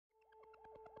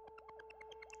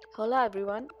Hola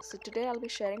everyone, so today I'll be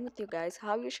sharing with you guys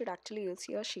how you should actually use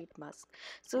your sheet mask.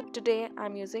 So today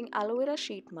I'm using aloe vera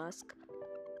sheet mask.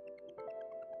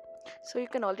 So you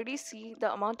can already see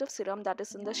the amount of serum that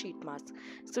is in the sheet mask.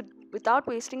 So without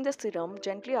wasting the serum,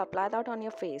 gently apply that on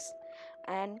your face.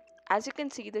 And as you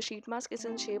can see, the sheet mask is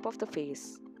in shape of the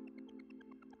face.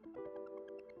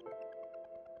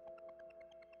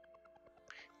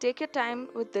 Take your time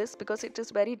with this because it is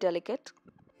very delicate.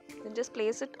 Then just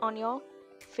place it on your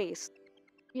face.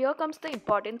 Here comes the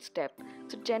important step.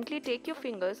 So gently take your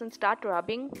fingers and start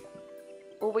rubbing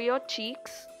over your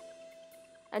cheeks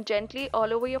and gently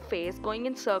all over your face, going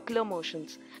in circular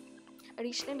motions.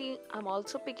 Additionally, I'm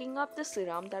also picking up the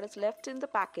serum that is left in the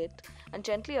packet and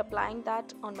gently applying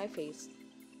that on my face.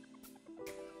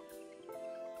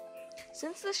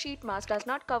 Since the sheet mask does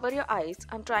not cover your eyes,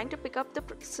 I'm trying to pick up the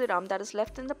serum that is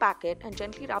left in the packet and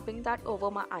gently rubbing that over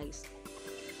my eyes.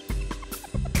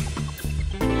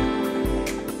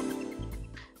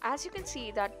 As you can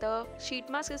see that the sheet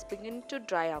mask is beginning to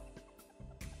dry up.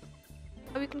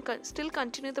 Now you can still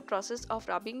continue the process of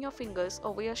rubbing your fingers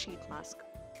over your sheet mask.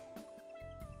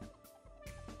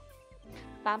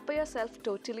 Pamper yourself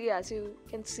totally. As you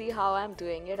can see how I'm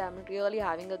doing it, I'm really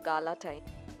having a gala time.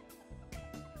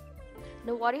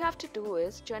 Now what you have to do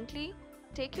is gently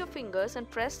take your fingers and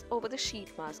press over the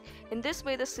sheet mask. In this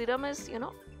way the serum is,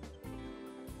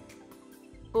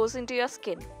 goes into your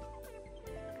skin.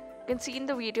 You can see in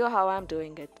the video how I'm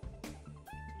doing it.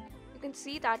 You can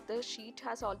see that the sheet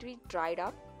has already dried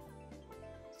up.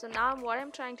 So now what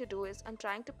I'm trying to do is I'm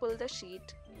trying to pull the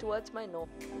sheet towards my nose.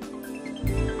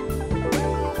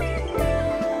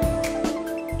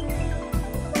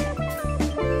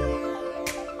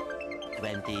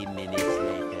 20 minutes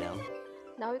later.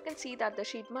 Now you can see that the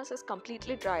sheet mask is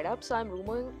completely dried up, so I'm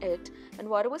removing it, and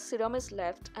whatever serum is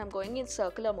left, I'm going in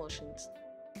circular motions.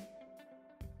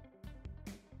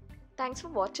 Thanks for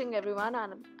watching everyone,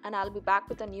 and I'll be back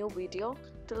with a new video.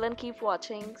 Till then, keep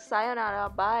watching. Sayonara,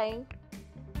 bye.